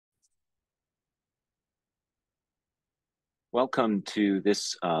Welcome to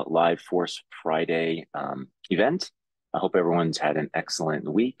this live Force Friday event. I hope everyone's had an excellent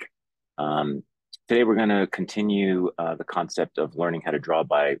week. Um, Today, we're going to continue the concept of learning how to draw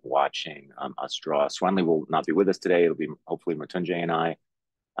by watching us draw. Swanley will not be with us today. It'll be hopefully Matunjay and I.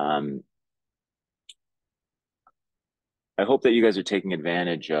 Um, I hope that you guys are taking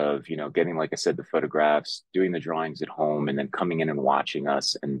advantage of, getting, like I said, the photographs, doing the drawings at home, and then coming in and watching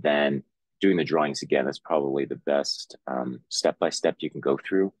us, and then doing the drawings again. That's probably the best step by step you can go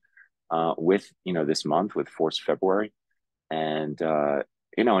through with this month with Force February, and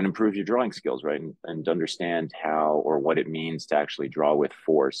and improve your drawing skills, right, and understand how or what it means to actually draw with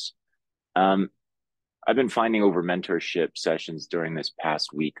force. Um, I've been finding over mentorship sessions during this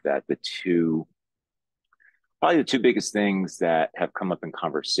past week that probably the two biggest things that have come up in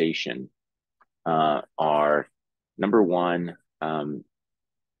conversation are number one,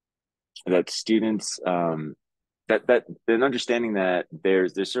 that students that an understanding that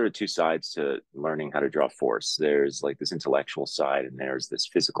there's sort of two sides to learning how to draw force. There's like this intellectual side and there's this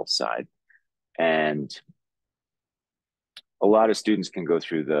physical side. And a lot of students can go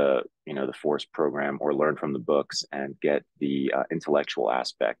through the force program or learn from the books and get the intellectual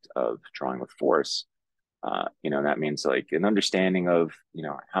aspect of drawing with force. That means like an understanding of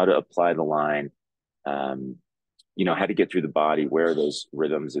how to apply the line, um, how to get through the body, where are those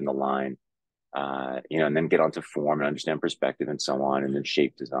rhythms in the line, and then get onto form and understand perspective and so on, and then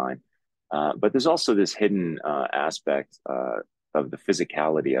shape design. But there's also this hidden aspect of the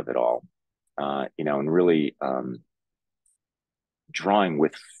physicality of it all, and really drawing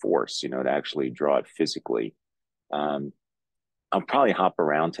with force, to actually draw it physically. Um, I'll probably hop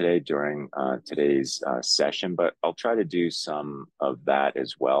around today during today's session, but I'll try to do some of that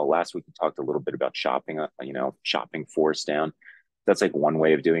as well. Last week we talked a little bit about chopping force down. That's like one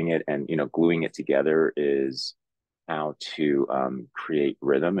way of doing it, and gluing it together is how to create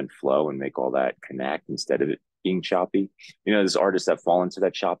rhythm and flow and make all that connect instead of it being choppy. There's artists that fall into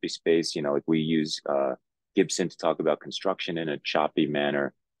that choppy space. Like we use Gibson to talk about construction in a choppy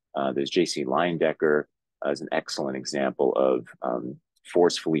manner. There's J.C. Leyendecker as an excellent example of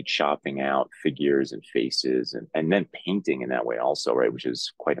forcefully chopping out figures and faces and then painting in that way also, right, which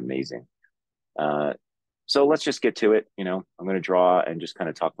is quite amazing. So let's just get to it. I'm going to draw and just kind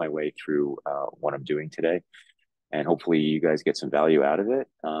of talk my way through what I'm doing today. And hopefully you guys get some value out of it.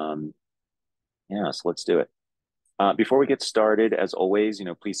 So let's do it. Before we get started, as always,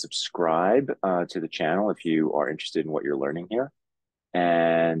 please subscribe to the channel if you are interested in what you're learning here.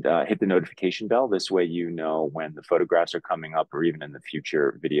 And hit the notification bell. This way you know when the photographs are coming up or even in the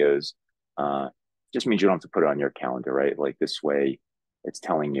future videos. Just means you don't have to put it on your calendar, right? Like this way it's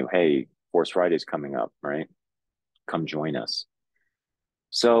telling you, hey, Force Friday is coming up, right? Come join us.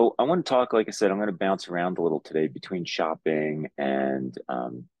 So I want to talk, like I said, I'm going to bounce around a little today between shopping and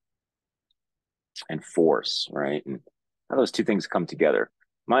force, right? And how those two things come together.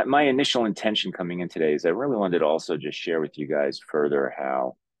 My initial intention coming in today is I really wanted to also just share with you guys further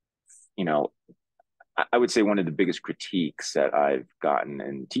how, you know, I would say one of the biggest critiques that I've gotten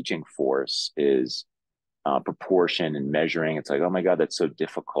in teaching force is proportion and measuring. It's like, oh my God, that's so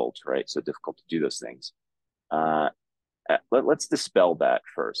difficult, right? So difficult to do those things. Uh, let's dispel that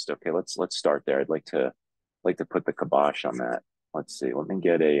first. Okay, let's start there. I'd like to put the kibosh on that. Let's see. Let me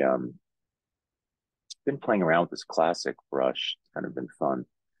get a been playing around with this classic brush. It's kind of been fun.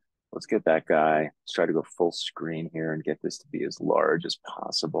 Let's get that guy. Let's try to go full screen here and get this to be as large as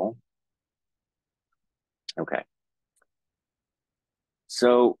possible. Okay.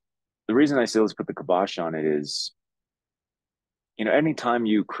 So the reason I say let's put the kibosh on it is, anytime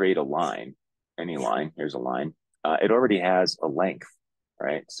you create a line, any line, here's a line, it already has a length,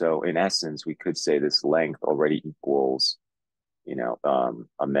 right? So in essence, we could say this length already equals,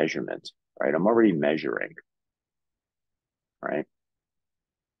 a measurement, right? I'm already measuring, right?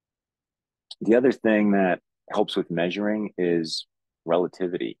 The other thing that helps with measuring is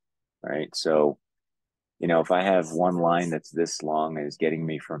relativity, right? So, if I have one line that's this long and is getting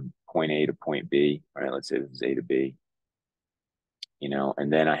me from point A to point B, right? Let's say this is A to B,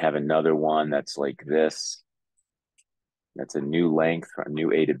 and then I have another one that's like this, that's a new length from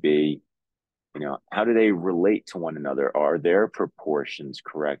new A to B. How do they relate to one another? Are their proportions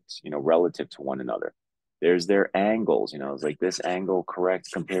correct, relative to one another? There's their angles, it's like this angle correct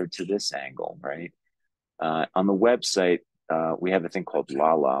compared to this angle, right? On the website, we have a thing called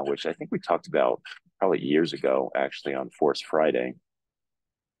Lala, which I think we talked about probably years ago, actually, on Force Friday,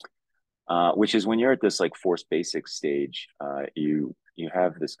 which is when you're at this like Force Basics stage, you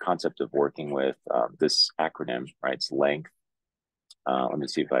have this concept of working with this acronym, right? It's length. Let me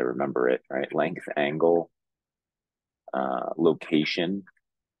see if I remember it, right? Length, angle, location.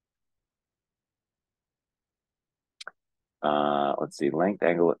 Let's see, length,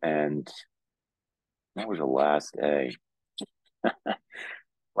 angle, and what was the last A?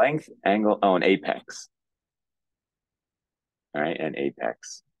 Length, angle, oh, and apex. All right, and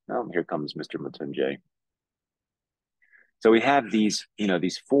apex. Oh, here comes Mr. Matunje. So we have these,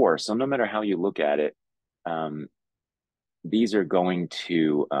 these four. So no matter how you look at it, um, these are going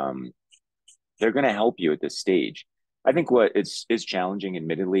to they're going to help you at this stage. I think what is challenging,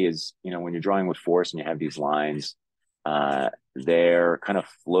 admittedly, is when you're drawing with force and you have these lines, they're kind of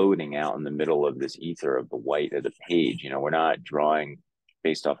floating out in the middle of this ether of the white of the page. We're not drawing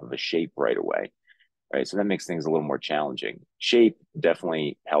based off of a shape right away, right? So that makes things a little more challenging. Shape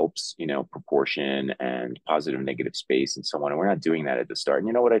definitely helps, proportion and positive, negative space and so on. And we're not doing that at the start. And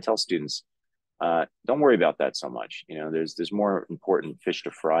you know what I tell students? Don't worry about that so much. There's more important fish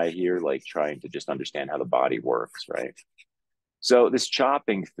to fry here, like trying to just understand how the body works, right? So this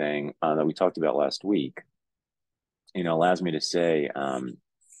chopping thing that we talked about last week, allows me to say,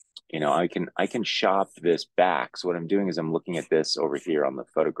 I can chop this back. So what I'm doing is I'm looking at this over here on the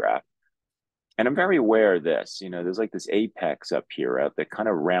photograph, and I'm very aware of this. There's like this apex up here that kind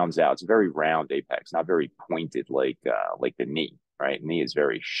of rounds out. It's a very round apex, not very pointed like the knee, right? Knee is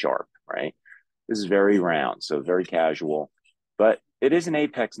very sharp, right? This is very round, so very casual, but it is an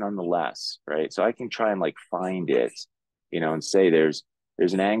apex nonetheless, right? So I can try and like find it, and say there's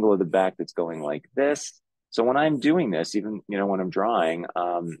an angle of the back that's going like this. So when I'm doing this, even when I'm drawing,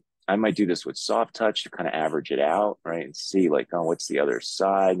 I might do this with soft touch to kind of average it out, right, and see like, oh, what's the other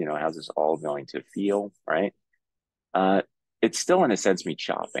side? How's this all going to feel, right? It's still in a sense me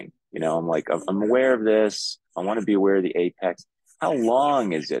chopping. I'm like I'm aware of this. I want to be aware of the apex. How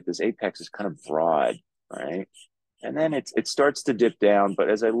long is it? This apex is kind of broad, right? And then it starts to dip down, but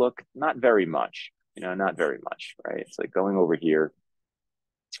as I look, not very much, not very much, right? It's like going over here,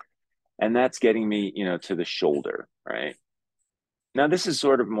 and that's getting me, to the shoulder, right? Now, this is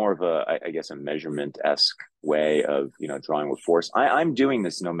sort of more of I guess, a measurement-esque way of, drawing with force. I'm doing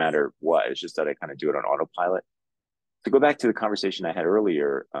this no matter what. It's just that I kind of do it on autopilot. To go back to the conversation I had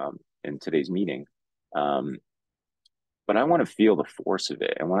earlier in today's meeting, but I want to feel the force of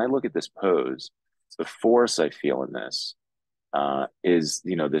it. And when I look at this pose, the force I feel in this is,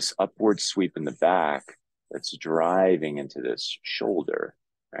 this upward sweep in the back that's driving into this shoulder,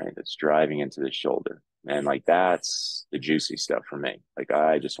 right? That's driving into the shoulder. And like, that's the juicy stuff for me. Like,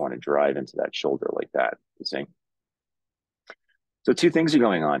 I just want to drive into that shoulder like that, you see? So two things are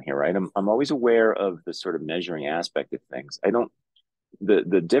going on here, right? I'm always aware of the sort of measuring aspect of things.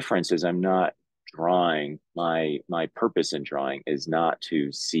 The difference is I'm not drawing. My purpose in drawing is not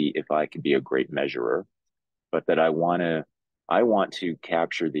to see if I can be a great measurer, but that I want to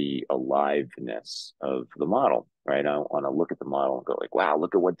capture the aliveness of the model, right? I want to look at the model and go like, wow,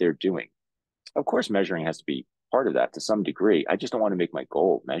 look at what they're doing. Of course, measuring has to be part of that to some degree. I just don't want to make my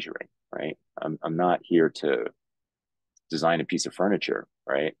goal measuring, right? I'm not here to design a piece of furniture,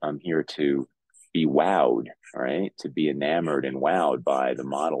 right? I'm here to be wowed, right? To be enamored and wowed by the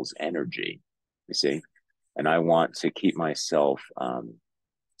model's energy, you see? And I want to keep myself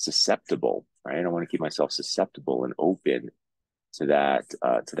susceptible, right? I want to keep myself susceptible and open to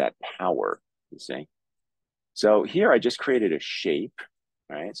that power, you see? So here I just created a shape,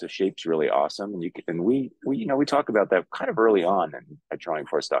 right? So shape's really awesome. And we talk about that kind of early on at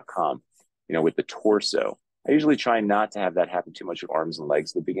drawingforce.com, with the torso. I usually try not to have that happen too much with arms and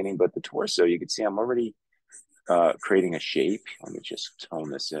legs at the beginning, but the torso, you can see I'm already creating a shape. Let me just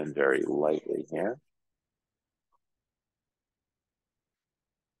tone this in very lightly here.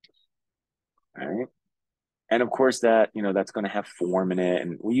 All right. And of course that's going to have form in it.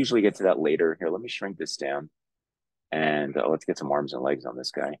 And we usually get to that later. Here, let me shrink this down and let's get some arms and legs on this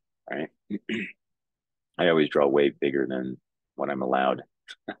guy. All right. I always draw way bigger than what I'm allowed.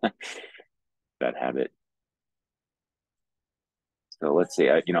 That habit. So let's say,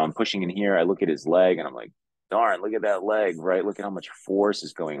 I'm pushing in here. I look at his leg and I'm like, darn, look at that leg, right? Look at how much force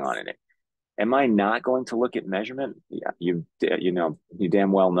is going on in it. Am I not going to look at measurement? Yeah, you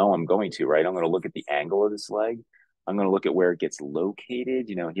damn well know I'm going to, right? I'm going to look at the angle of this leg. I'm going to look at where it gets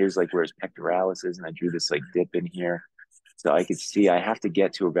located. Here's like where his pectoralis is, and I drew this like dip in here. So I could see I have to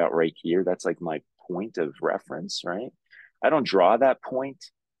get to about right here. That's like my point of reference, right? I don't draw that point,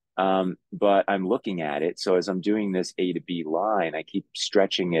 but I'm looking at it. So as I'm doing this A to B line, I keep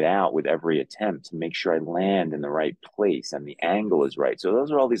stretching it out with every attempt to make sure I land in the right place and the angle is right. So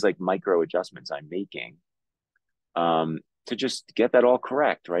those are all these like micro adjustments I'm making to just get that all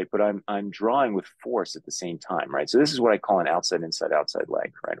correct, right? But I'm drawing with force at the same time, right? So this is what I call an outside, inside, outside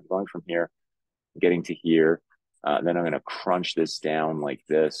leg, right? I'm going from here, getting to here. Then I'm going to crunch this down like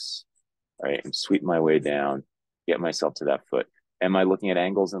this, right? And sweep my way down, get myself to that foot. Am I looking at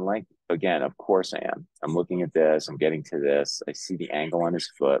angles and length? Again, of course I am. I'm looking at this, I'm getting to this. I see the angle on his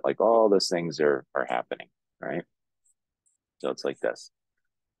foot. Like all those things are happening, right? So it's like this.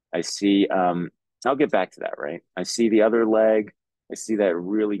 I see, I'll get back to that, right? I see the other leg. I see that it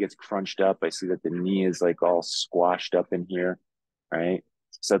really gets crunched up. I see that the knee is like all squashed up in here, right?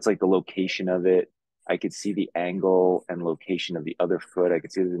 So that's like the location of it. I could see the angle and location of the other foot. I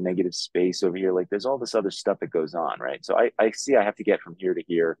could see the negative space over here. Like there's all this other stuff that goes on, right? So I see I have to get from here to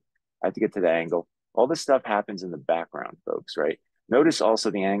here. I have to get to the angle. All this stuff happens in the background, folks, right? Notice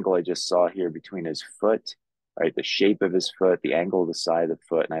also the angle I just saw here between his foot, right? The shape of his foot, the angle of the side of the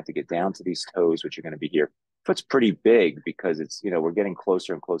foot, and I have to get down to these toes, which are going to be here. Foot's pretty big because it's, we're getting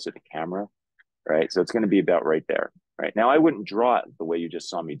closer and closer to camera, right? So it's going to be about right there, right? Now, I wouldn't draw it the way you just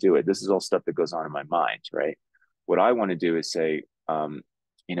saw me do it. This is all stuff that goes on in my mind, right? What I want to do is say,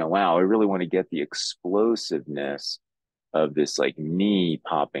 wow, I really want to get the explosiveness of this like knee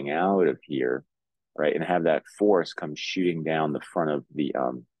popping out of here, right? And have that force come shooting down the front of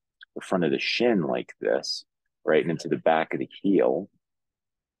the shin like this, right? And into the back of the heel.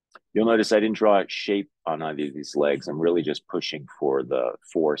 You'll notice I didn't draw a shape on either of these legs. I'm really just pushing for the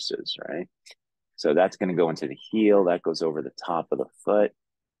forces, right? So that's going to go into the heel. That goes over the top of the foot,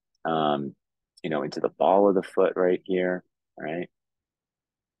 into the ball of the foot right here, right?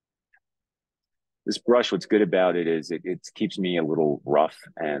 This brush, what's good about it is it keeps me a little rough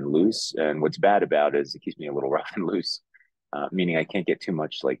and loose. And what's bad about it is it keeps me a little rough and loose, meaning I can't get too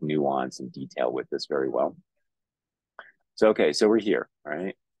much like nuance and detail with this very well. So, okay, so we're here,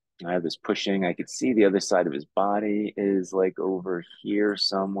 right? I have this pushing. I could see the other side of his body is like over here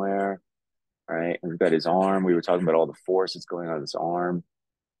somewhere, right? And we've got his arm. We were talking about all the force that's going on this arm,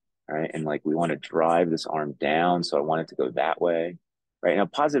 right? And like we want to drive this arm down. So I want it to go that way, right? Now,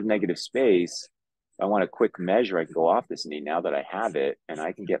 positive, negative space, if I want a quick measure, I can go off this knee now that I have it, and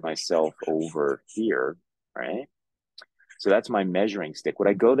I can get myself over here, right? So that's my measuring stick. Would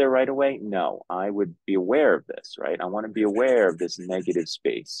I go there right away? No, I would be aware of this, right? I want to be aware of this negative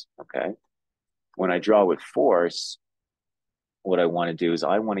space, okay? When I draw with force, what I want to do is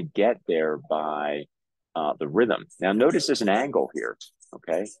I want to get there by the rhythm. Now, notice there's an angle here,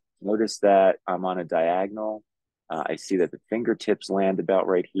 okay? Notice that I'm on a diagonal. I see that the fingertips land about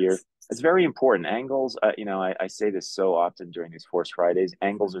right here. It's very important. Angles, I say this so often during these Force Fridays,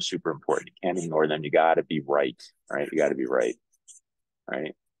 angles are super important. You can't ignore them. You got to be right, right? You got to be right,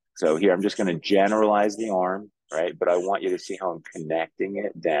 right? So here, I'm just going to generalize the arm, right? But I want you to see how I'm connecting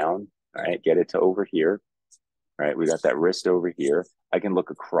it down, right? Get it to over here, right? We got that wrist over here. I can look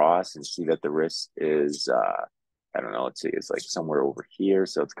across and see that the wrist is, I don't know, let's see, it's like somewhere over here.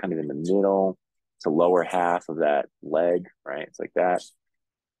 So it's kind of in the middle. It's the lower half of that leg, right? It's like that.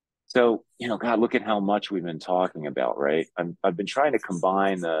 So, God, look at how much we've been talking about, right? I've been trying to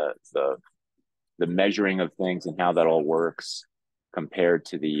combine the measuring of things and how that all works compared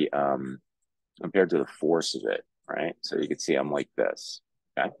to the force of it, right? So you can see I'm like this.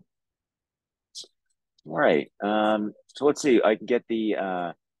 Okay. All right. So let's see. I can get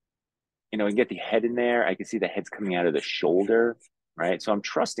I can get the head in there. I can see the head's coming out of the shoulder, right? So I'm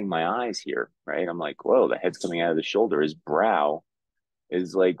trusting my eyes here, right? I'm like, whoa, the head's coming out of the shoulder. His brow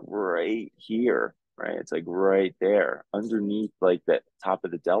is like right here, right? It's like right there underneath like that top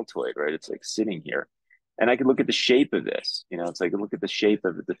of the deltoid, right? It's like sitting here. And I can look at the shape of this, it's like look at the shape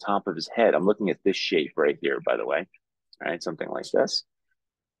of the top of his head. I'm looking at this shape right here, by the way, all right? Something like this,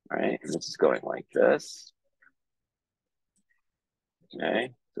 all right? And this is going like this,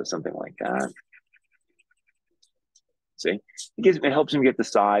 okay? So something like that. See, it helps him get the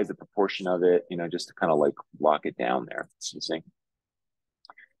size, the proportion of it, just to kind of like lock it down there. You see,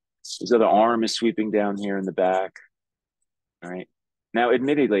 his other arm is sweeping down here in the back. All right. Now,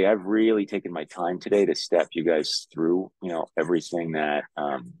 admittedly, I've really taken my time today to step you guys through, everything that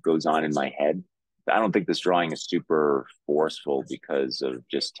goes on in my head. I don't think this drawing is super forceful because of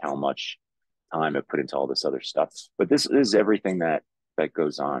just how much time I put into all this other stuff. But this is everything that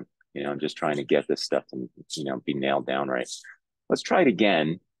goes on. I'm just trying to get this stuff to, be nailed down right. Let's try it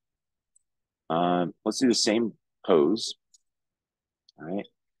again. Let's do the same pose. All right.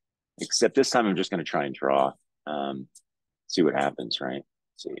 Except this time I'm just going to try and draw. See what happens, right?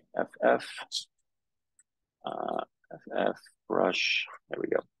 See, FF, FF, brush. There we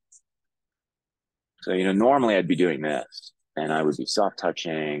go. So, normally I'd be doing this and I would be soft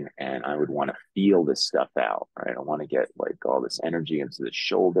touching and I would want to feel this stuff out, right? I want to get like all this energy into the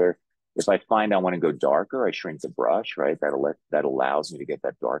shoulder. If I find I want to go darker, I shrink the brush, right? That allows me to get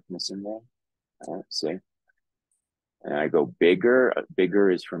that darkness in there. All right, see? And I go bigger. Bigger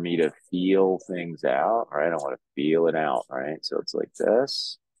is for me to feel things out, right? I want to feel it out, right? So it's like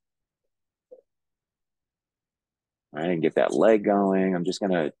this, right? And get that leg going. I'm just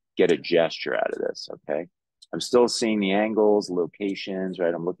going to get a gesture out of this, okay? I'm still seeing the angles, locations,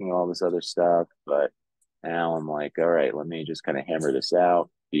 right? I'm looking at all this other stuff, but now I'm like, all right, let me just kind of hammer this out,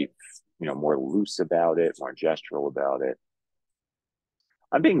 be, more loose about it, more gestural about it.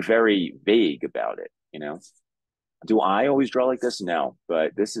 I'm being very vague about it. Do I always draw like this? No,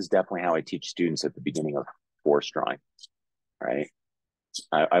 but this is definitely how I teach students at the beginning of force drawing, right?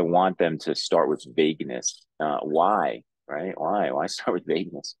 I want them to start with vagueness. Why, right? Why start with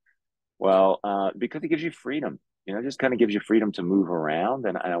vagueness? Well, because it gives you freedom. Just kind of gives you freedom to move around,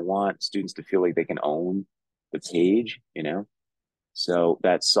 and I want students to feel like they can own the page. So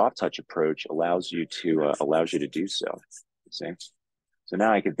that soft touch approach allows you to do so. You see? So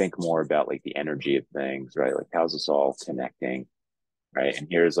now I can think more about like the energy of things, right? Like how's this all connecting, right? And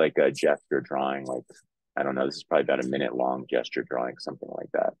here's like a gesture drawing, like I don't know, this is probably about a minute long gesture drawing, something like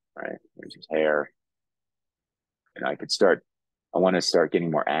that, right? Here's his hair. I could start. I want to start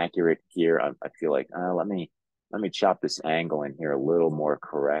getting more accurate here. I feel like let me chop this angle in here a little more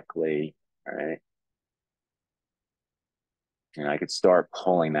correctly, all right? And I could start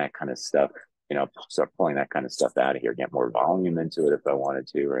pulling that kind of stuff, start pulling that kind of stuff out of here, get more volume into it if I wanted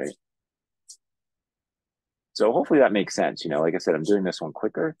to, right? So hopefully that makes sense. Like I said, I'm doing this one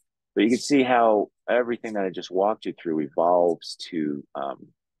quicker, but you can see how everything that I just walked you through evolves to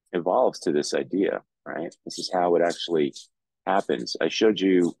this idea, right? This is how it actually happens. I showed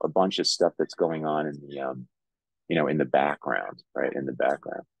you a bunch of stuff that's going on in the background, right? In the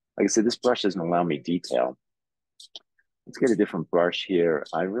background. Like I said, this brush doesn't allow me detail. Let's get a different brush here.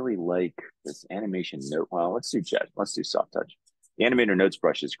 I really like this animation note. Well, let's do jet. Let's do soft touch. The animator notes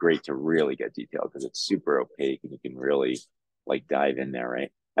brush is great to really get detail because it's super opaque and you can really like dive in there,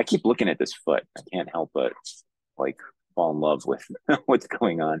 right? I keep looking at this foot. I can't help but like fall in love with what's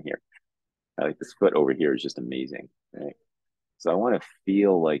going on here. I like this foot over here is just amazing, right? So I want to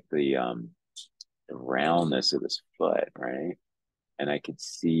feel like the roundness of this foot, right? And I could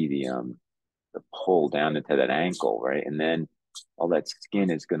see the pull down into that ankle, right? And then all that skin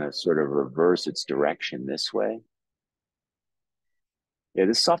is going to sort of reverse its direction this way. Yeah,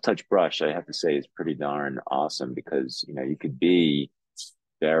 this soft touch brush, I have to say, is pretty darn awesome because you could be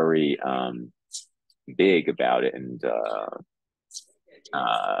very big about it and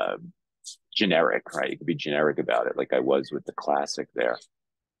uh, generic, right? You could be generic about it, like I was with the classic there.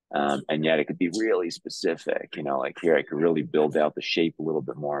 And yet it could be really specific, like here I could really build out the shape a little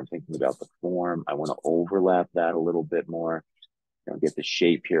bit more. I'm thinking about the form. I want to overlap that a little bit more. Get the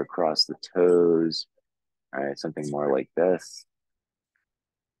shape here across the toes. All right, something more like this.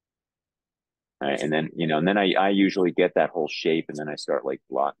 All right, and then I usually get that whole shape, and then I start like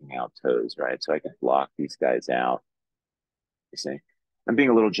blocking out toes, right? So I can block these guys out. You see, I'm being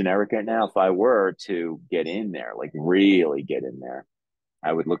a little generic right now. If I were to get in there, like really get in there,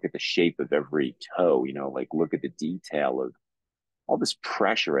 I would look at the shape of every toe. Like look at the detail of all this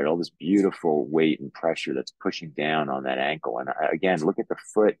pressure, right? All this beautiful weight and pressure that's pushing down on that ankle. And again, look at the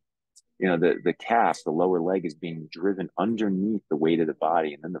foot. The calf, the lower leg is being driven underneath the weight of the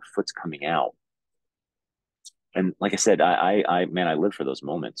body, and then the foot's coming out. And like I said, man, I live for those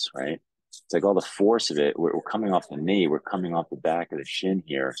moments, right? It's like all the force of it. We're coming off the knee, we're coming off the back of the shin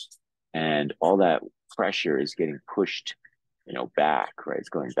here, and all that pressure is getting pushed, back, right? It's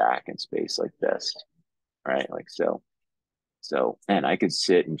going back in space like this, right? Like so. So, man, I could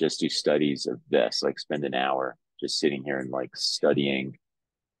sit and just do studies of this, like spend an hour just sitting here and like study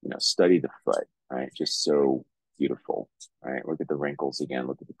the foot, right? Just so beautiful, right? Look at the wrinkles again,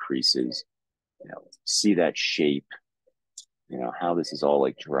 look at the creases, see that shape, how this is all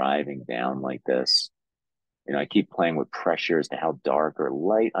like driving down like this. I keep playing with pressure as to how dark or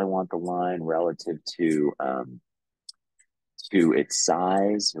light I want the line relative to its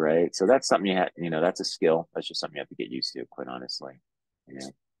size, right? So that's something that's a skill. That's just something you have to get used to, quite honestly. You know,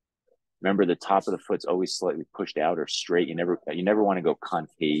 Remember the top of the foot's always slightly pushed out or straight. You never want to go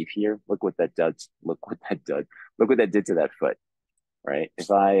concave here. Look what that does. Look what that does. Look what that did to that foot, right?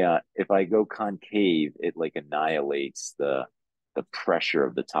 If I go concave, it like annihilates the pressure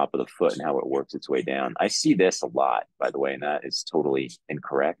of the top of the foot and how it works its way down. I see this a lot, by the way, and that is totally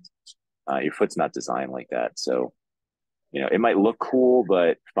incorrect. Your foot's not designed like that. So, it might look cool,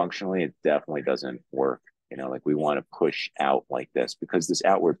 but functionally it definitely doesn't work. Like we want to push out like this because this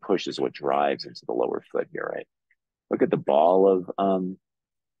outward push is what drives into the lower foot here, right? Look at the ball of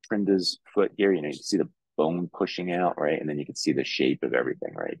Trinda's foot here. You can see the bone pushing out, right? And then you can see the shape of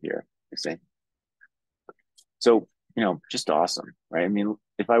everything right here. You see? So just awesome, right? I mean,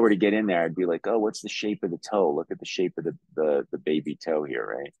 if I were to get in there, I'd be like, oh, what's the shape of the toe? Look at the shape of the baby toe here,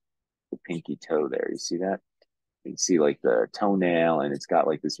 right? The pinky toe there. You see that? You can see like the toenail, and it's got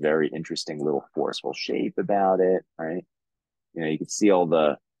like this very interesting little forceful shape about it, right? You can see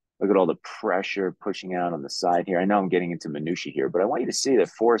look at all the pressure pushing out on the side here. I know I'm getting into minutia here, but I want you to see that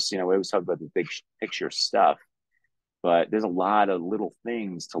force. We always talk about the big picture stuff, but there's a lot of little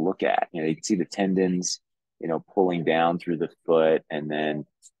things to look at. You can see the tendons, pulling down through the foot, and then,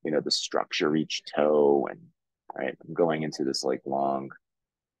 the structure each toe. And right, I'm going into this like long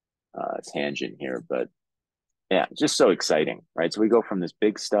tangent here, but yeah, just so exciting, right? So we go from this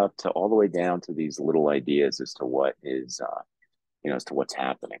big stuff to all the way down to these little ideas as to what is, as to what's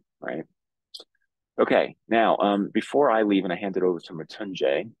happening, right? Okay, now, before I leave and I hand it over to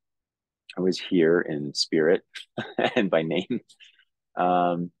Matunjay, I was here in spirit and by name.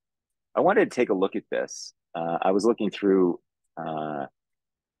 Um, I wanted to take a look at this. I was looking through,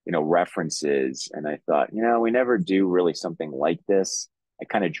 references, and I thought, we never do really something like this. I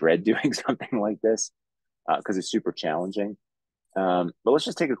kind of dread doing something like this because it's super challenging. But let's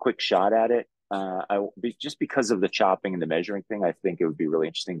just take a quick shot at it. Just because of the chopping and the measuring thing, I think it would be really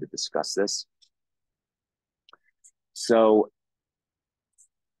interesting to discuss this. So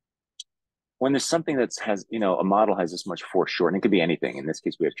when there's something that has, a model has this much foreshortening, it could be anything. In this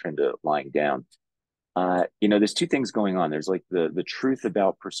case, we have Trinda lying down. There's two things going on. There's like the truth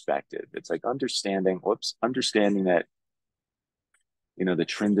about perspective. It's like understanding that, the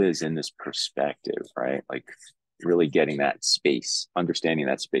Trinda is in this perspective, right? Like really getting that space, understanding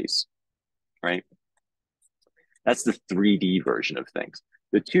that space, right? That's the 3D version of things.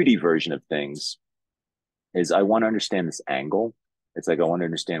 The 2D version of things is I want to understand this angle. It's like I want to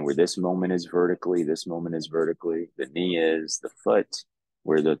understand where this moment is vertically, the knee is, the foot,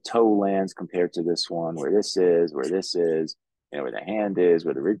 where the toe lands compared to this one, where this is, where the hand is,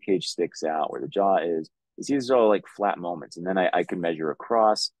 where the rib cage sticks out, where the jaw is. These are all like flat moments. And then I can measure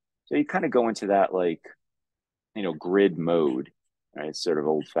across. So you kind of go into that like, grid mode, right? Sort of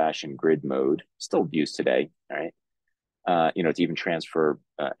old fashioned grid mode, still used today, right? To even transfer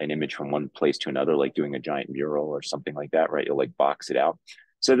an image from one place to another, like doing a giant mural or something like that, right? You'll like box it out.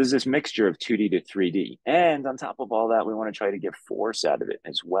 So there's this mixture of 2D to 3D. And on top of all that, we want to try to get force out of it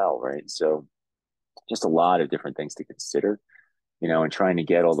as well, right? So just a lot of different things to consider, and trying to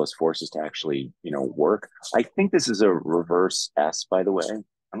get all those forces to actually, work. I think this is a reverse S, by the way.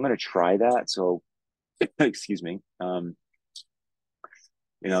 I'm going to try that. So, excuse me.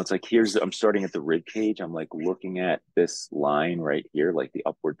 It's like I'm starting at the rib cage. I'm like looking at this line right here, like the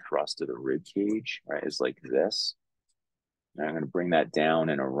upward thrust of the rib cage, right? Is like this. And I'm going to bring that down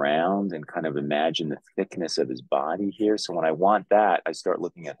and around and kind of imagine the thickness of his body here. So when I want that, I start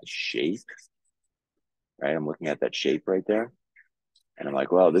looking at the shape, right? I'm looking at that shape right there. And I'm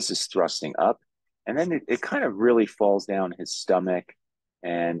like, well, this is thrusting up. And then it kind of really falls down his stomach.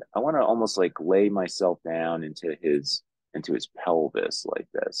 And I want to almost like lay myself down into his pelvis like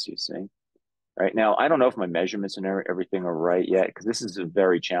this, you see? Right now, I don't know if my measurements and everything are right yet, because this is a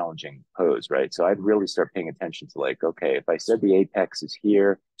very challenging pose, right? So I'd really start paying attention to like, okay, if I said the apex is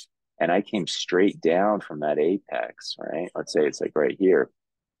here and I came straight down from that apex, right? Let's say it's like right here.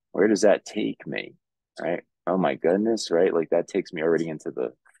 Where does that take me, right? Oh my goodness, right? Like that takes me already into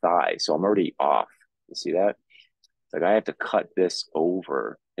the thigh. So I'm already off. You see that? It's like I have to cut this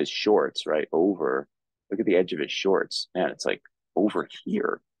over his shorts, right? Look at the edge of his shorts. Man, it's like over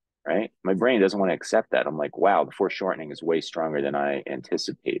here, right? My brain doesn't want to accept that. I'm like, wow, the foreshortening is way stronger than I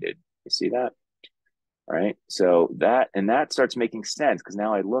anticipated. You see that? Right. So that starts making sense because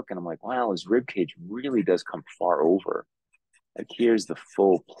now I look and I'm like, wow, his rib cage really does come far over. Like here's the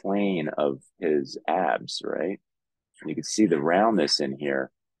full plane of his abs, right? And you can see the roundness in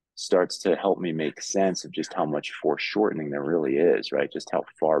here starts to help me make sense of just how much foreshortening there really is, right? Just how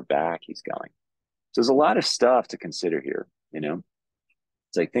far back he's going. So there's a lot of stuff to consider here.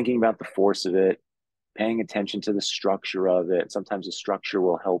 It's like thinking about the force of it, paying attention to the structure of it. Sometimes the structure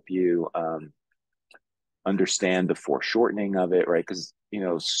will help you understand the foreshortening of it, right? Because,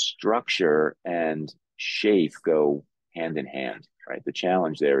 structure and shape go hand in hand, right? The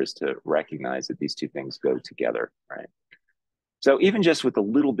challenge there is to recognize that these two things go together, right? So even just with the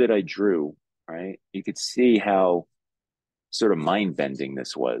little bit I drew, right, you could see how sort of mind bending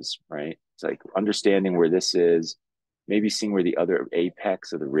this was, right? It's like understanding where this is, maybe seeing where the other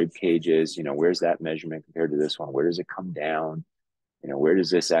apex of the rib cage is, where's that measurement compared to this one? Where does it come down? Where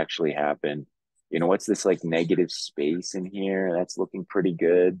does this actually happen? What's this like negative space in here? That's looking pretty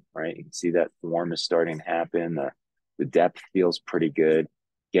good, right? You can see that form is starting to happen. The depth feels pretty good.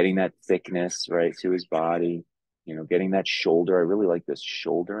 Getting that thickness, right, to his body. getting that shoulder. I really like this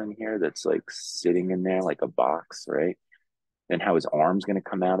shoulder in here that's like sitting in there like a box, right? And how his arm's going to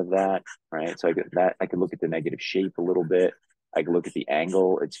come out of that, right? So I get that. I could look at the negative shape a little bit. I could look at the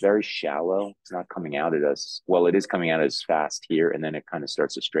angle. It's very shallow. It's not coming out at us. Well, it is coming out as fast here, and then it kind of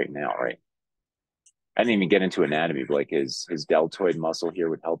starts to straighten out, right? I didn't even get into anatomy, but like his deltoid muscle here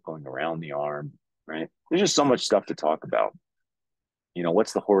would help going around the arm, right? There's just so much stuff to talk about.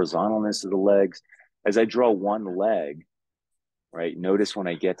 What's the horizontalness of the legs? As I draw one leg, right? Notice when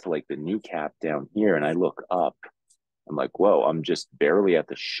I get to like the kneecap down here and I look up, I'm like, whoa, I'm just barely at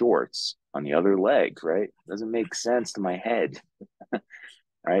the shorts on the other leg, right? Doesn't make sense to my head,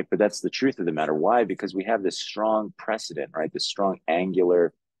 right? But that's the truth of the matter. Why? Because we have this strong precedent, right? This strong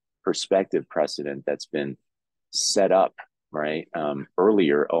angular perspective precedent that's been set up, right?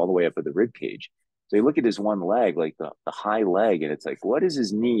 Earlier, all the way up at the rib cage. So you look at his one leg, like the high leg, and it's like, what is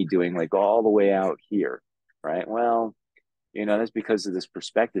his knee doing, like all the way out here, right? Well, that's because of this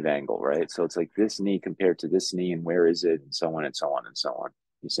perspective angle, right? So it's like this knee compared to this knee, and where is it, and so on and so on and so on.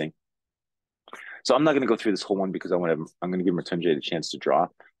 You see? So I'm not going to go through this whole one because I'm going to give Matunjay the chance to draw,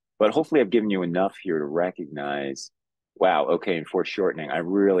 but hopefully I've given you enough here to recognize, wow, okay, in foreshortening, I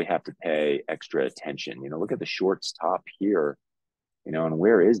really have to pay extra attention. Look at the shorts top here, and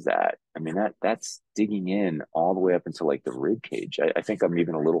where is that? I mean, that's digging in all the way up into like the rib cage. I think I'm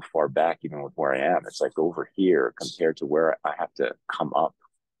even a little far back, even with where I am. It's like over here compared to where I have to come up,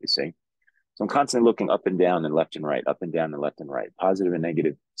 you see? So I'm constantly looking up and down and left and right, up and down and left and right, positive and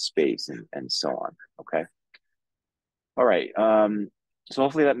negative space, and so on. Okay. All right. So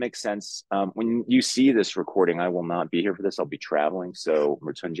hopefully that makes sense. When you see this recording, I will not be here for this. I'll be traveling. So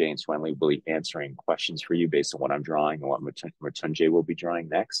Mritunjay and Swenley will be answering questions for you based on what I'm drawing and what Mritunjay will be drawing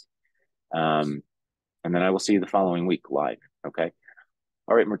next. And then I will see you the following week live. Okay.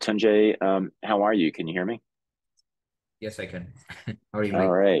 All right, Mritunjay, how are you? Can you hear me? Yes, I can. How are you, All Mike?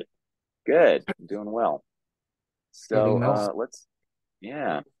 right. Good. I'm doing well. You're So doing well?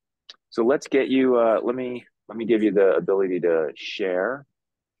 yeah. So let's get you let me give you the ability to share.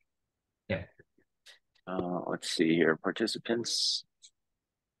 Yeah. Let's see here. Participants,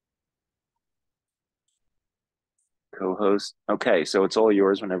 co-host. Okay, so it's all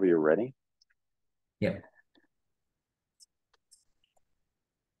yours whenever you're ready. Yeah.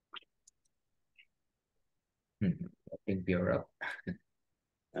 I think we're up.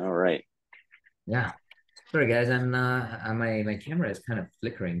 All right. Yeah. Sorry, guys. My camera is kind of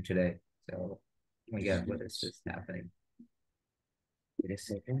flickering today. So, oh my God, what is this happening? Wait a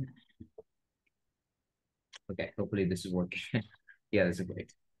second. Okay. Hopefully this is working. Yeah, this is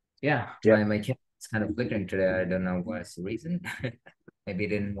great. Yeah, Yep. my camera is kind of flickering today. I don't know what's the reason. Maybe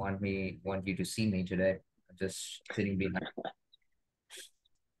they didn't want you to see me today. I'm just sitting behind.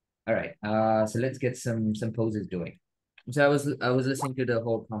 All right. So let's get some poses doing. So I was listening to the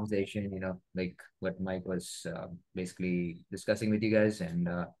whole conversation, like what Mike was basically discussing with you guys, and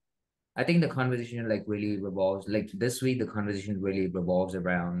I think the conversation like really revolves like this week. The conversation really revolves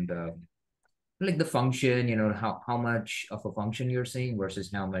around like the function, how much of a function you're seeing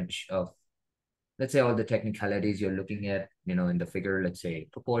versus how much of, let's say, all the technicalities you're looking at, in the figure. Let's say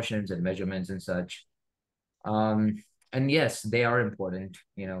proportions and measurements and such. Um, and yes, they are important.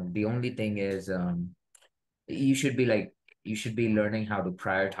 The only thing is you should be like you should be learning how to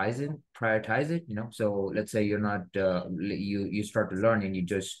prioritize it, so let's say you're not you start to learn and you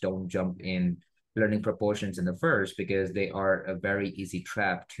just don't jump in learning proportions in the first, because they are a very easy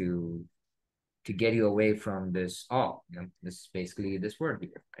trap to get you away from this. Oh, this is basically this word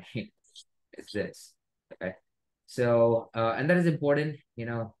here, right? It's this. Okay. So and that is important,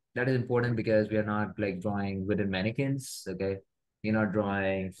 that is important because we are not like drawing wooden mannequins. Okay. You're not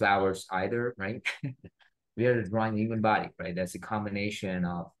drawing flowers either, right? We are drawing human body, right? That's a combination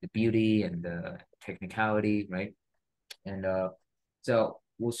of the beauty and the technicality, right? And so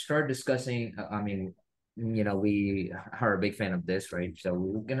we'll start discussing. I mean, we are a big fan of this, right? So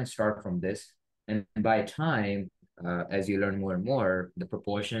we're gonna start from this, and by time, as you learn more and more, the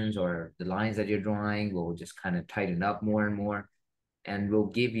proportions or the lines that you're drawing will just kind of tighten up more and more, and will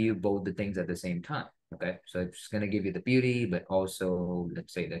give you both the things at the same time. Okay, so it's gonna give you the beauty, but also,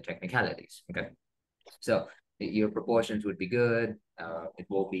 let's say, the technicalities. Okay. So your proportions would be good. It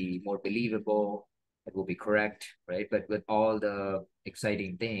will be more believable. It will be correct, right? But with all the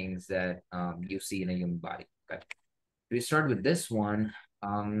exciting things that you see in a human body. Okay. We start with this one.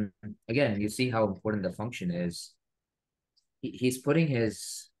 Again, you see how important the function is. He's putting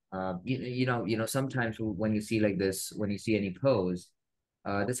his sometimes when you see like this, when you see any pose,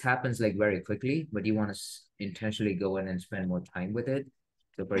 this happens like very quickly, but you want to intentionally go in and spend more time with it.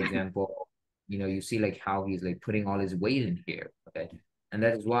 So for example, you see like how he's like putting all his weight in here. Okay. And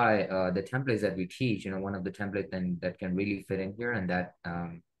that is why the templates that we teach, one of the templates then that can really fit in here, and that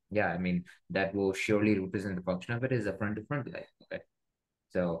yeah, I mean that will surely represent the function of it is a front to front leg. Okay.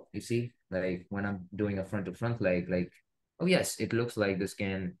 So you see, like when I'm doing a front to front leg, like, oh yes, it looks like this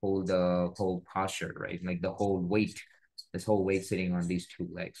can hold the whole posture, right? Like the whole weight, this whole weight sitting on these two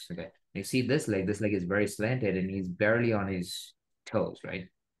legs. Okay. You see this leg is very slanted and he's barely on his toes, right?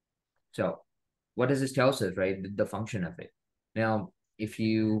 So what does this tell us, right? The function of it. Now, if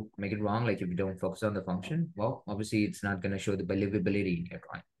you make it wrong, like if you don't focus on the function, well, obviously it's not going to show the believability in your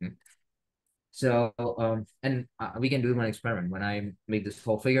drawing. So, and we can do one experiment. When I make this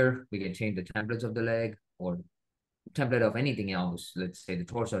whole figure, we can change the templates of the leg or template of anything else. Let's say the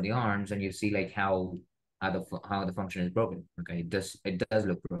torso or the arms, and you see like how the function is broken. Okay, it does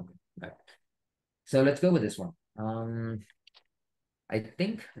look broken. Okay. So let's go with this one. I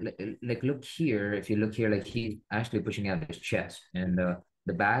think like look here. If you look here, like he's actually pushing out his chest, and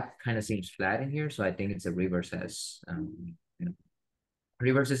the back kind of seems flat in here. So I think it's a reverse S.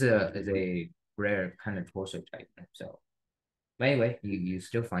 Reverse is a rare kind of torso type. So, but anyway, you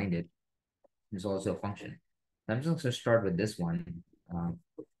still find it. It's also a function. I'm just going to start with this one. I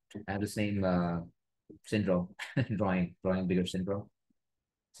have the same syndrome, drawing bigger syndrome.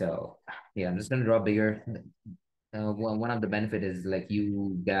 So yeah, I'm just gonna draw bigger. One of the benefit is like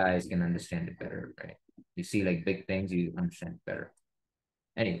you guys can understand it better, right? You see like big things, you understand it better.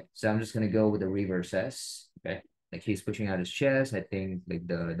 Anyway, so I'm just gonna go with the reverse S. Okay, like he's pushing out his chest. I think like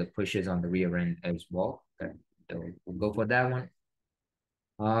the push is on the rear end as well. Okay, so we'll go for that one.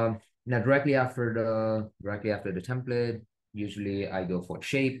 Now directly after the template, usually I go for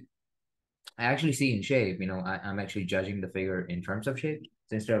shape. I actually see in shape, I'm actually judging the figure in terms of shape.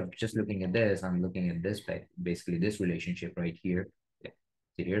 So instead of just looking at this, I'm looking at this, basically this relationship right here. Okay.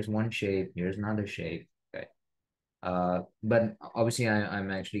 So here's one shape, here's another shape. Okay. But obviously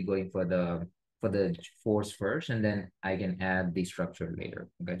I'm actually going for the force first, and then I can add the structure later.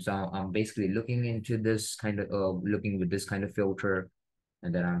 Okay. So I'm basically looking with this kind of filter,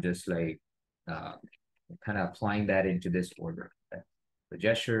 and then I'm just like uh kind of applying that into this order. Okay. The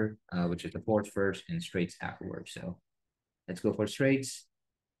gesture, which is the force first, and straights afterwards. So let's go for straights.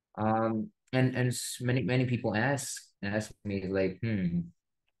 And many people ask me like,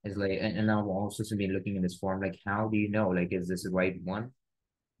 is like, and I've also been looking in this form, like, how do you know, like, is this the right one?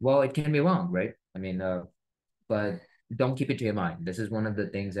 Well, it can be wrong, right? I mean, but don't keep it to your mind. This is one of the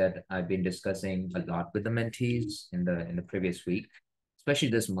things that I've been discussing a lot with the mentees in the previous week, especially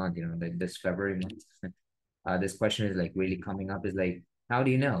this month, like this February month. This question is like really coming up is like, how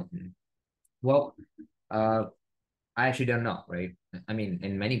do you know? Well, uh, I actually don't know, right? I mean,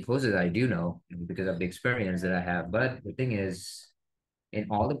 in many poses I do know because of the experience that I have. But the thing is, in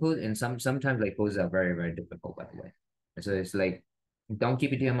all the poses, and sometimes like poses are very, very difficult, by the way. So it's like, don't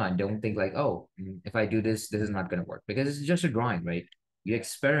keep it to your mind. Don't think like, oh, if I do this, this is not gonna work because it's just a drawing, right? You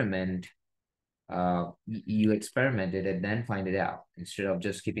experiment, you experiment it and then find it out instead of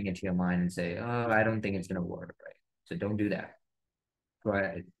just keeping it to your mind and say, oh, I don't think it's gonna work, right? So don't do that.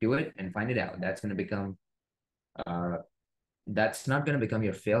 Try do it and find it out. Uh that's not going to become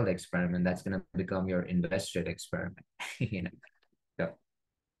your failed experiment. That's going to become your invested experiment. you know so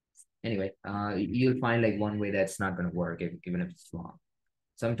anyway, you'll find like one way that's not going to work even if it's wrong.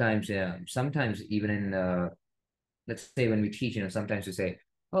 Sometimes, yeah, sometimes even in let's say when we teach, sometimes we say,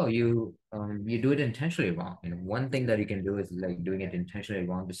 oh, you do it intentionally wrong. One thing that you can do is like doing it intentionally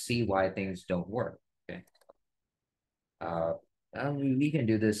wrong to see why things don't work. Okay. uh we can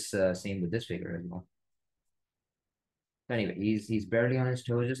do this same with this figure as well. Anyway, he's barely on his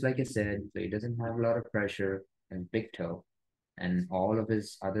toes, just like I said, so he doesn't have a lot of pressure and big toe, and all of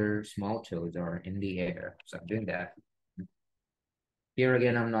his other small toes are in the air. So I'm doing that. Here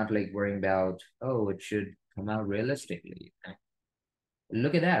again, I'm not like worrying about, oh, it should come out realistically.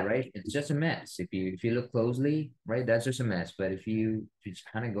 Look at that, right? It's just a mess. If you look closely, right, that's just a mess. But if you just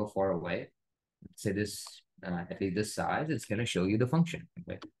kind of go far away, say this at least this size, it's gonna show you the function.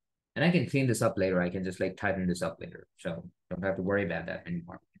 Okay. And I can clean this up later. I can just like tighten this up later. So don't have to worry about that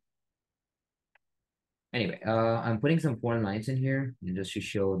anymore. Anyway, I'm putting some foreign lines in here just to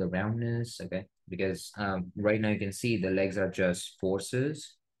show the roundness, okay? Because right now you can see the legs are just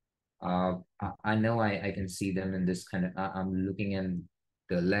forces. I know I can see them in this kind of, I'm looking in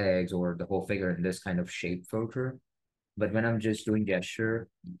the legs or the whole figure in this kind of shape filter. But when I'm just doing gesture,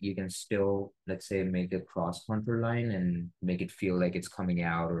 you can still, let's say, make a cross contour line and make it feel like it's coming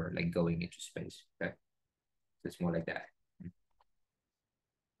out or like going into space, okay? So it's more like that.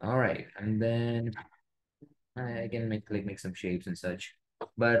 All right, and then I can make some shapes and such.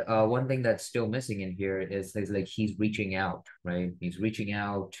 but one thing that's still missing in here is like he's reaching out, right? He's reaching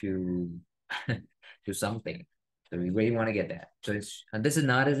out to to something. So we really want to get that. So it's and this is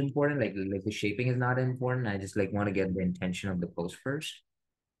not as important. Like the shaping is not important. I just like want to get the intention of the post first.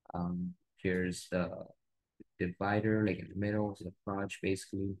 Here's the divider, like in the middle, so the crotch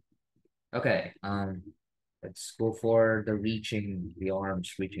basically. Okay. Let's go for the reaching, the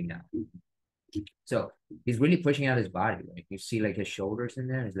arms reaching out. So he's really pushing out his body. Like you see like his shoulders in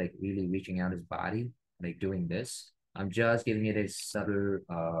there. He's like really reaching out his body, like doing this. I'm just giving it a subtle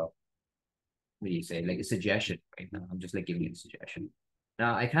what do you say, like a suggestion right now. I'm just like giving you a suggestion.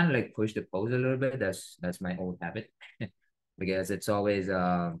 Now I kind of like push the pose a little bit. That's my old habit. Because it's always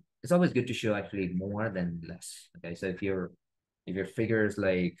good to show actually more than less. Okay. So if your figure is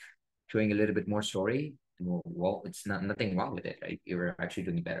like showing a little bit more story, well, it's not nothing wrong with it, right? You're actually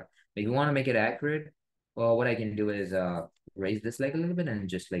doing better. If you want to make it accurate, well, what I can do is raise this leg a little bit and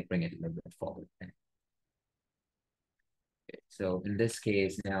just like bring it a little bit forward. Okay. So in this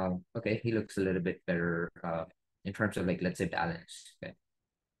case now, okay, he looks a little bit better in terms of like let's say balance. Okay.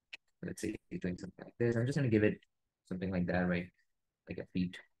 Let's say he's doing something like this. I'm just gonna give it something like that, right? Like a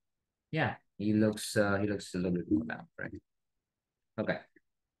feet. Yeah, he looks a little bit more balanced, right? Okay.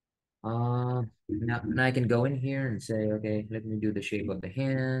 Now I can go in here and say, okay, let me do the shape of the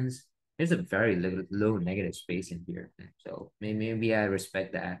hands. There's a very low negative space in here. So maybe I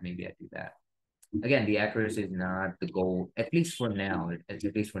respect that. Maybe I do that. Again, the accuracy is not the goal, at least for now. At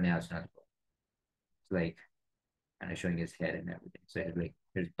least for now, it's not the goal. It's like kind of showing his head and everything. So like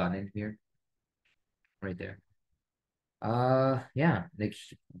there's bun in here, right there. Yeah, like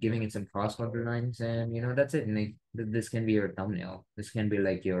giving it some cross contour lines, and that's it. And like, this can be your thumbnail. This can be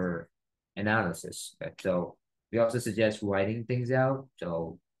like your analysis. Okay? So we also suggest writing things out.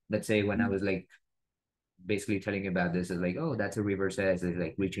 So let's say when I was like basically telling you about this is like, oh, that's a reverse S, is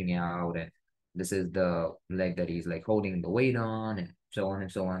like reaching out, and this is the leg that he's like holding the weight on, and so on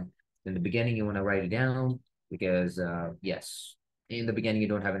and so on. In the beginning, you want to write it down because yes, in the beginning you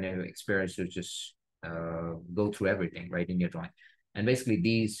don't have any experience to just go through everything right in your drawing. And basically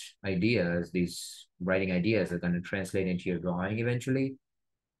these writing ideas are going to translate into your drawing eventually.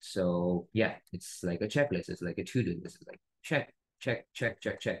 So yeah, it's like a checklist. It's like a to-do. This is like check, check, check,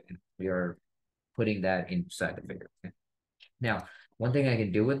 check, check. And you're putting that inside the figure. Okay? Now, one thing I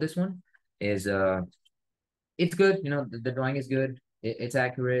can do with this one is it's good, the drawing is good, it's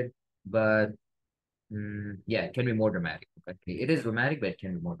accurate, but yeah, it can be more dramatic. Okay? It is dramatic, but it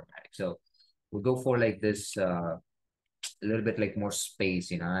can be more dramatic. So we'll go for like this a little bit like more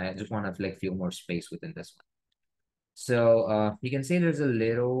space, I just want to like feel more space within this one. So you can see there's a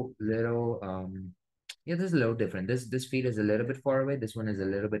little yeah, this is a little different. This feet is a little bit far away. This one is a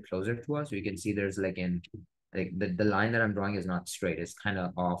little bit closer to us. So you can see there's like the line that I'm drawing is not straight. It's kind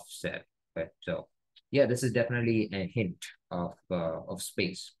of offset. Okay. So yeah, this is definitely a hint of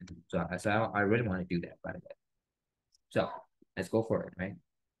space. So I really want to do that, by the way. So let's go for it, right?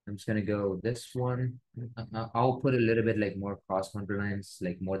 I'm just gonna go this one. I'll put a little bit like more cross contour lines,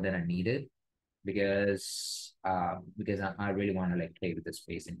 like more than I needed because I really want to like play with the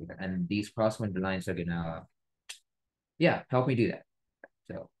space in here. And these cross contour lines are gonna yeah help me do that.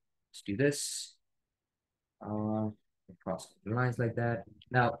 So let's do this. Cross contour lines like that.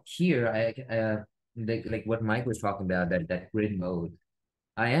 Now here like what Mike was talking about, that grid mode.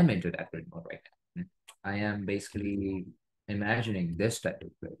 I am into that grid mode right now. I am basically imagining this type of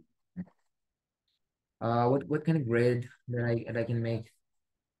grid. What kind of grid that I can make?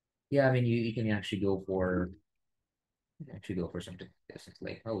 Yeah, I mean you can actually go for something like this. It's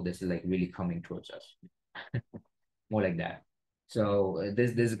like, oh, this is like really coming towards us. More like that. So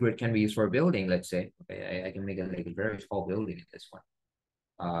this grid can be used for a building, let's say. Okay, I can make it like a very tall building in this one.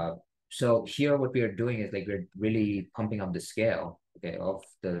 So here what we are doing is like we're really pumping up the scale, okay, of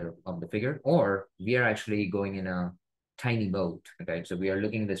the figure, or we are actually going in a tiny boat. Okay, so we are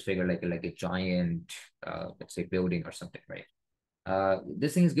looking at this figure like a giant let's say building or something, right?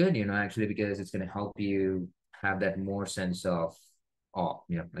 This thing is good, actually, because it's going to help you have that more sense of awe,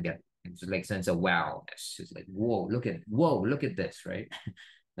 again, it's just like sense of wow. It's just like, whoa, look at this, right?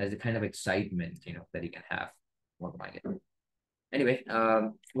 There's a kind of excitement, that you can have. What am I getting? Anyway,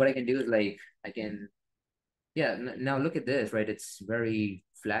 what I can do is like, I can, yeah, now look at this, right? It's very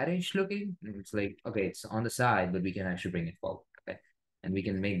flattish looking. It's like, okay, it's on the side, but we can actually bring it forward, okay? And we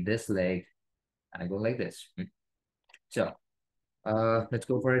can make this leg go like this. So let's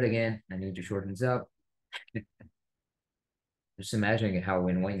go for it again. I need to shorten this up. Just imagining how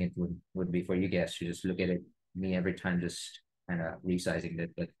annoying it would be for you guys to just look at it, me every time, just kind of resizing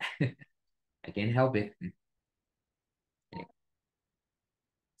it, but I can't help it.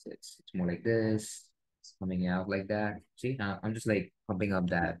 So it's more like this. It's coming out like that. See, I'm just like pumping up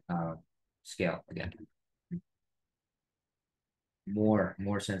that scale again.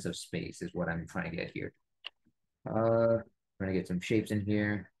 More sense of space is what I'm trying to get here. Trying to get some shapes in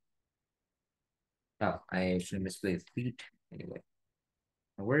here. Oh, I actually misplaced feet. Anyway,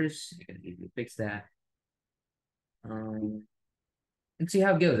 no worries. You can easily fix that. Um, and see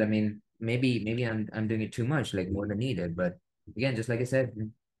how it goes. I mean, maybe I'm doing it too much, like more than needed. But again, just like I said,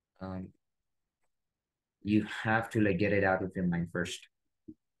 um, you have to like get it out of your mind first,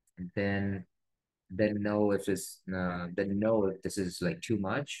 and then know if this is like too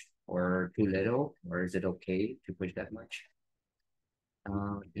much or too little, or is it okay to push that much.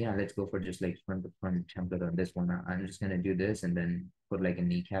 Yeah, let's go for just like front template on this one. I'm just gonna do this and then put like a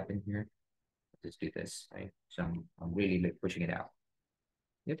kneecap in here. Just do this, right? So I'm really like pushing it out.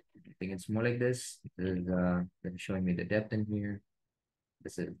 Yep, I think it's more like this. This is then showing me the depth in here.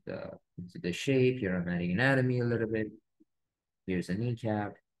 This is the shape. Here I'm adding anatomy a little bit. Here's a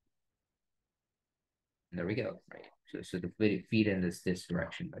kneecap. And there we go, right? So the feet in this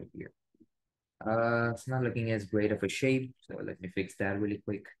direction right here. It's not looking as great of a shape, so let me fix that really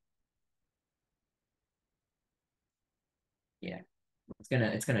quick. Yeah,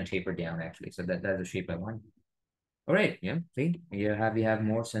 it's gonna taper down actually. So that's the shape I want. All right, yeah. See, you have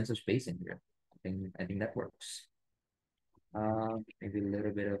more sense of space in here. I think that works. Maybe a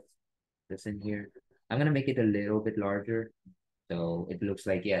little bit of this in here. I'm gonna make it a little bit larger, so it looks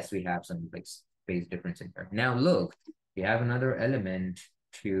like yes, we have some like space difference in here. Now look, we have another element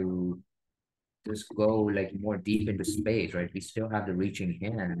to just go like more deep into space, right? We still have the reaching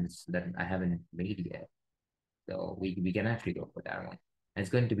hands that I haven't made yet. So we can actually go for that one. And it's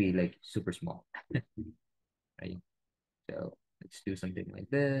going to be like super small, right? So let's do something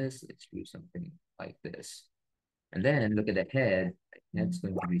like this. Let's do something like this. And then look at the head. The head's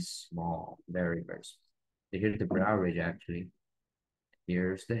going to be small, very, very small. So here's the brow ridge actually.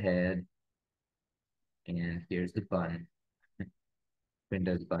 Here's the head, and here's the bun.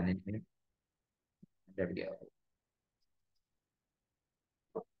 Windows bun in here. There we go.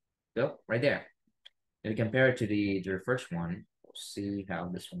 So right there. If we compare it to the first one, we'll see how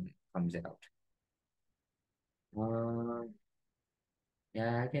this one comes out. Uh,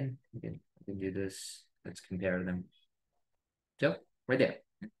 yeah, I can do this. Let's compare them. So right there,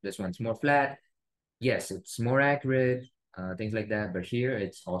 this one's more flat. Yes, it's more accurate, things like that. But here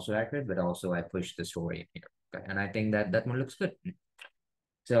it's also accurate, but also I push the story in here. Okay? And I think that one looks good.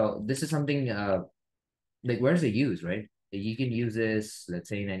 So this is something like where's the use, right? You can use this, let's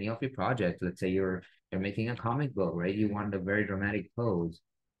say in any of your projects. Let's say you're making a comic book, right? You want a very dramatic pose.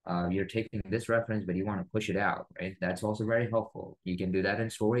 You're taking this reference, but you want to push it out, right? That's also very helpful. You can do that in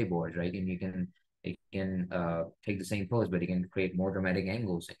storyboards, right? And you can take the same pose, but you can create more dramatic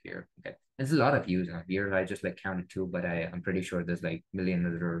angles in here. Okay. There's a lot of use here. I just like counted two, but I'm pretty sure there's like million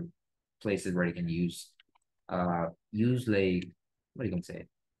other places where you can use like what are you gonna say?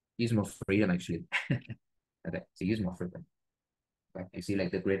 Use more freedom actually. Okay, so use more frequent. Okay. You see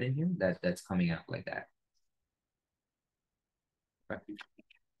like the grid in here? That's coming out like that. Okay.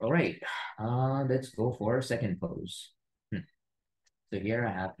 All right. Let's go for a second pose. So here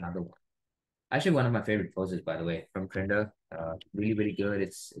I have another one. Actually, one of my favorite poses, by the way, from Trinda. Really, really good.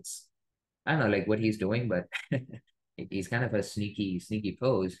 It's I don't know like what he's doing, but he's kind of a sneaky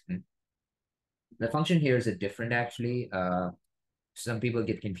pose. The function here is a different actually. Some people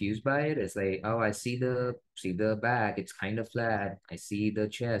get confused by it. It's like, oh, I see the back, it's kind of flat. I see the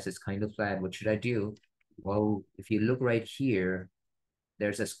chest, it's kind of flat. What should I do? Well, if you look right here,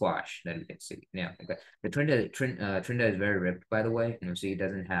 there's a squash that you can see. Yeah, okay. The Trinda is very ripped, by the way. So he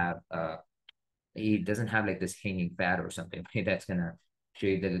doesn't have like this hanging fat or something. That's gonna show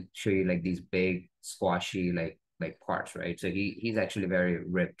you like these big squashy like parts, right? So he's actually very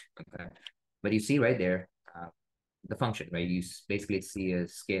ripped. Okay. But you see right there, the function, right? You basically see a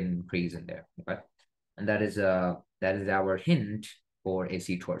skin crease in there, okay? And that is our hint for a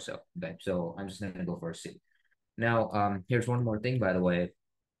C torso. Okay, so I'm just gonna go for a C. Now, here's one more thing, by the way.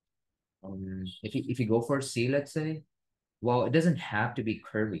 If you go for a C, let's say, well, it doesn't have to be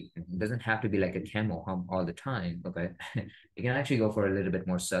curvy. It doesn't have to be like a camel hump all the time. Okay, you can actually go for a little bit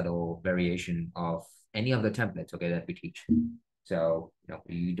more subtle variation of any of the templates. Okay, that we teach. So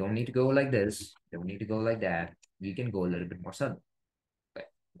you don't need to go like this. You don't need to go like that. You can go a little bit more subtle. Okay,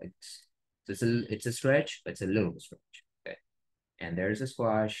 it's a stretch, but it's a little stretch. Okay, and there's a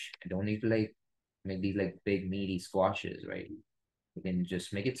squash. I don't need to like make these like big meaty squashes, right? You can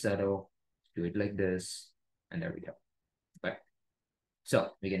just make it subtle. Do it like this, and there we go. Okay.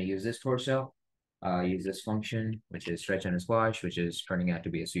 So we're gonna use this torso. use this function, which is stretch and squash, which is turning out to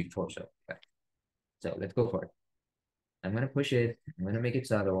be a sweet torso. Okay. So let's go for it. I'm gonna push it. I'm gonna make it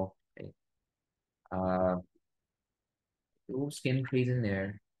subtle. Okay. Uh, little skin crease in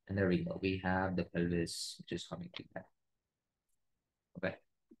there, and there we go. We have the pelvis just coming to that. Okay.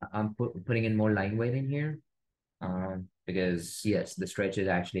 I'm putting in more line weight in here, because yes, the stretch is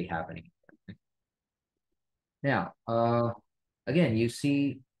actually happening. Now, again, you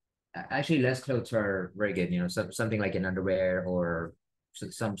see, actually, less clothes are very good. You know, something like an underwear or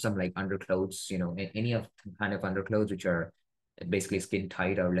some like underclothes. You know, any of kind of underclothes which are basically skin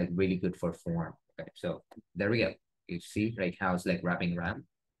tight are like really good for form. Okay, so there we go. You see, right how it's like wrapping around.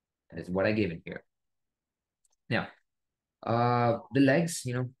 That is what I gave it here. Now, the legs.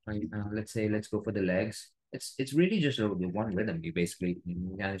 You know, let's say let's go for the legs. It's really just a one rhythm. You guys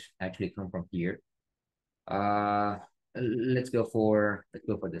actually come from here. Uh, let's go for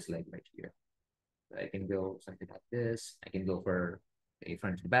this leg right here. I can go something like this. I can go for a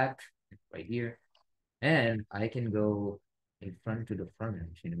front to back right here. And I can go in front to the front,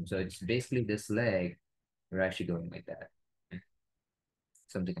 you know. So it's basically this leg, we're actually going like that.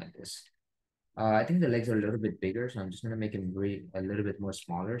 Something like this. I think the legs are a little bit bigger, so I'm just gonna make them a little bit more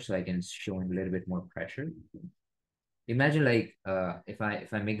smaller so I can show him a little bit more pressure. Imagine like if I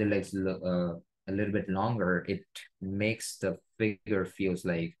make the legs look a little bit longer, it makes the figure feels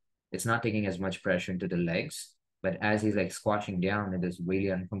like it's not taking as much pressure into the legs, but as he's like squashing down in this really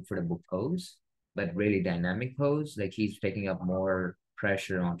uncomfortable pose, but really dynamic pose, like he's taking up more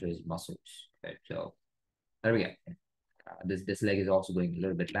pressure onto his muscles. Okay, so there we go. This leg is also going a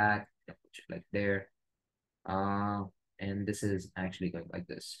little bit back, like there. Uh, and this is actually going like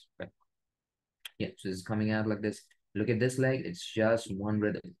this. Okay. Yeah, so it's coming out like this. Look at this leg, it's just one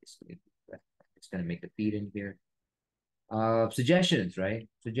rhythm. It's gonna make the feet in here. Suggestions, right?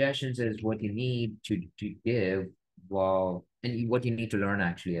 Suggestions is what you need to give while and what you need to learn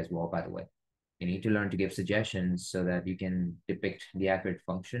actually as well, by the way. You need to learn to give suggestions so that you can depict the accurate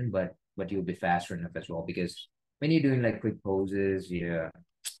function, but you'll be faster enough as well. Because when you're doing like quick poses, you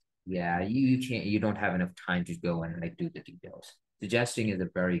don't have enough time to go and like do the details. Suggesting is a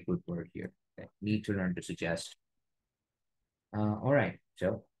very good word here. Okay? Need to learn to suggest. All right.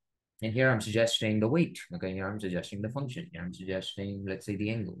 So, and here I'm suggesting the weight. Okay, here I'm suggesting the function. Here I'm suggesting, let's say,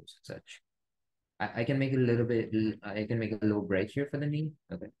 the angles and such. I can make it a little bit. I can make a little break here for the knee.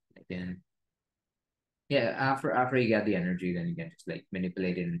 Okay, I can. Yeah, after you get the energy, then you can just like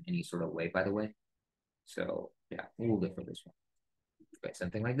manipulate it in any sort of way. By the way, so yeah, we'll go for this one. Okay,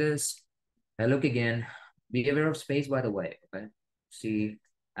 something like this. Now look again. Be aware of space, by the way. Okay. See,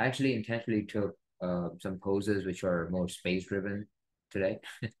 I actually intentionally took some poses which are more space driven today.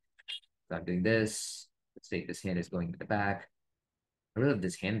 So I'm doing this. Let's say this hand is going to the back. I really love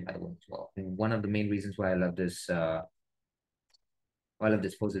this hand, by the way, as well. And one of the main reasons why I love this pose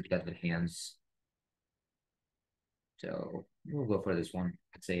is because of the hands. So we'll go for this one.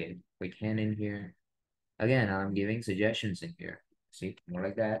 Let's say a quick hand in here. Again, I'm giving suggestions in here. See, more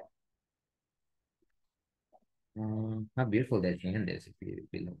like that. How beautiful that hand is if you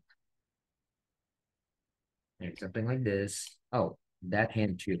look. There's something like this. Oh, that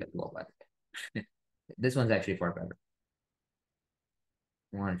hand too as well, by the way. This one's actually far better.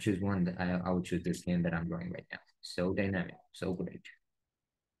 I want to choose one that I would choose this hand that I'm drawing right now. So dynamic, so great.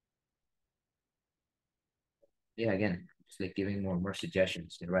 Yeah, again, just like giving more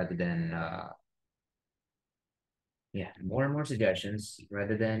suggestions rather than yeah, more and more suggestions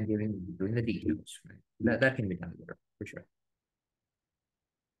rather than doing the details. Right? That can be done better for sure.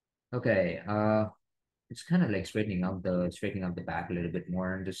 Okay, it's kind of like straightening up the back a little bit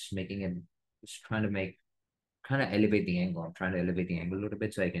more and just making it just trying to make kind of elevate the angle. I'm trying to elevate the angle a little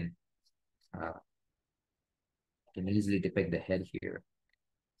bit so uh can easily depict the head here,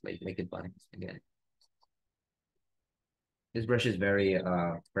 like make it buns again. This brush is very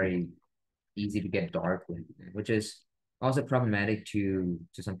easy to get dark with, which is also problematic to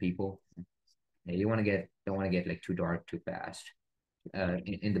some people. Yeah, you want to get don't want to get like too dark too fast,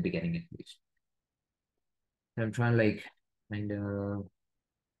 in the beginning at least. And I'm trying like kind of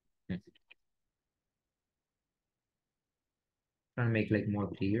trying to make like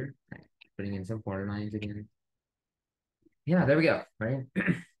more clear, right? Putting in some corner lines again. Yeah, there we go. Right.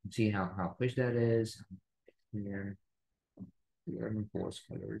 See how push that is. Here, the urban force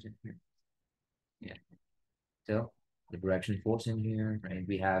colors in here. Yeah. So the direction force in here, right?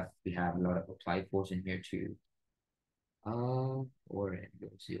 We have a lot of applied force in here too. Orange,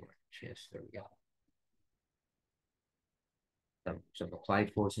 let's see orange. Yes, there we go. Some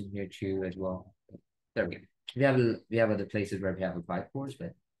applied force in here too as well. There we go. We have other places where we have applied force,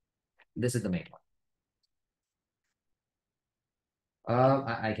 but this is the main one.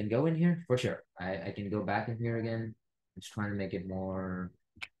 I can go in here for sure. I can go back in here again. Just trying to make it more,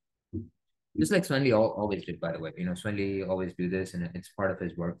 just like Swenley always did, by the way. Swenley always do this, and it's part of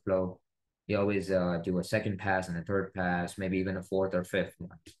his workflow. He always do a second pass and a third pass, maybe even a fourth or fifth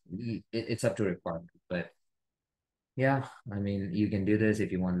one. It's up to requirement, but yeah, I mean, you can do this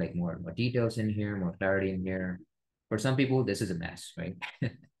if you want like more details in here, more clarity in here. For some people, this is a mess, right?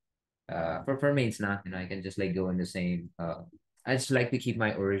 For me, it's not. I can just like go in the same. I just like to keep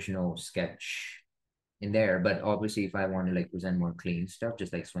my original sketch in there, but obviously, if I want to like present more clean stuff,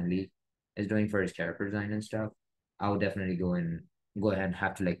 just like Swen Lee is doing for his character design and stuff, I would definitely go ahead and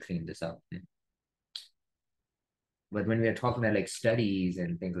have to like clean this up. But when we are talking about like studies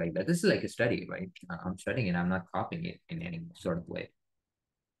and things like that, this is like a study, right? I'm studying it. I'm not copying it in any sort of way.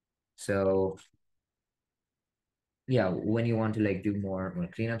 So yeah, when you want to like do more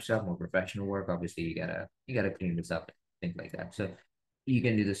cleanup stuff, more professional work, obviously you gotta clean this up, things like that. So you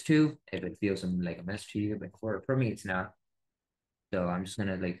can do this too if it feels some like a mess to you, but for me it's not. So I'm just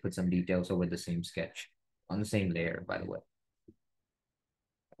gonna like put some details over the same sketch on the same layer, by the way.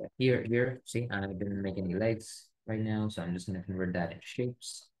 Here, see, I didn't make any legs right now, so I'm just gonna convert that into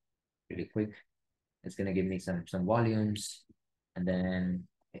shapes really quick. It's gonna give me some volumes, and then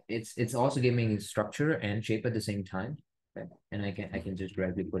it's also giving me structure and shape at the same time. Okay. And I can just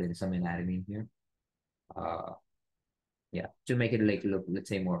directly put in some anatomy in here. Uh, yeah, to make it like look, let's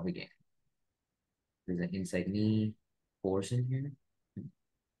say more of a game. There's an inside knee force in here,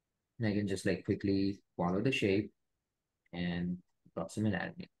 and I can just like quickly follow the shape and draw some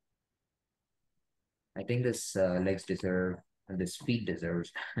anatomy. I think this legs deserve and this feet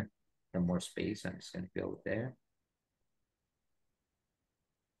deserves some more space. I'm just gonna go there.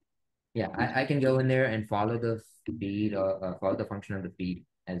 Yeah, I can go in there and follow the feed or follow the function of the feed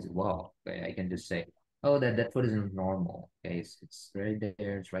as well. Okay, I can just say, oh, that foot isn't normal. Okay, it's right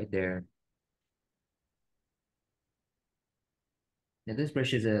there. It's right there. Now this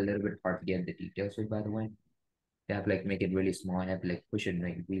brush is a little bit hard to get the details with, by the way. You have to like make it really small. You have to like push it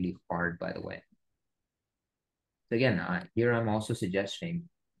like really hard, by the way. So again, here I'm also suggesting.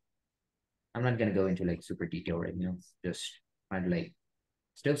 I'm not gonna go into like super detail right now. Just trying to like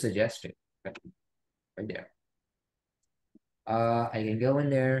still suggest it right there. I can go in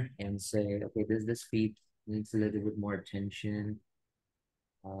there and say, okay, this feet needs a little bit more attention.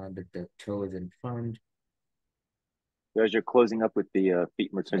 The toe is in front. As you're closing up with the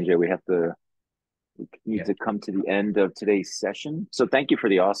feet, Mertunja, we need Yeah, to come to the end of today's session. So thank you for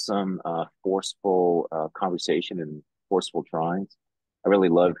the awesome, forceful conversation and forceful drawings. I really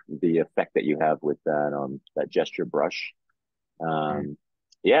yeah. love the effect that you have with that gesture brush. Mm. Um,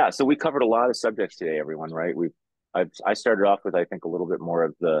 yeah, so we covered a lot of subjects today, everyone. Right? I started off with I think a little bit more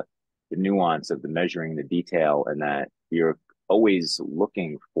of the nuance of the measuring, the detail, and that you're always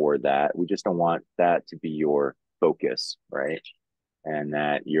looking for that. We just don't want that to be your focus, right? And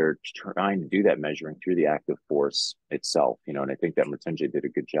that you're trying to do that measuring through the active force itself, and I think that Matunji did a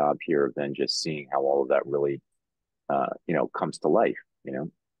good job here of then just seeing how all of that really, comes to life, you know.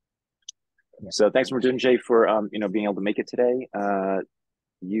 Yeah. So thanks, Matunji, for being able to make it today.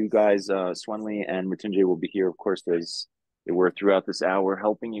 You guys, Swenley and Matunji will be here, of course. They were throughout this hour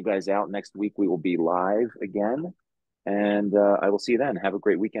helping you guys out. Next week we will be live again, and I will see you then. Have a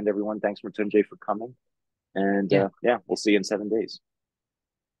great weekend, everyone. Thanks, Matunji, for coming, and Yeah. yeah, we'll see you in 7 days.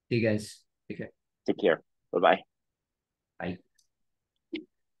 See you guys. Take care. Take care. Bye bye. Bye.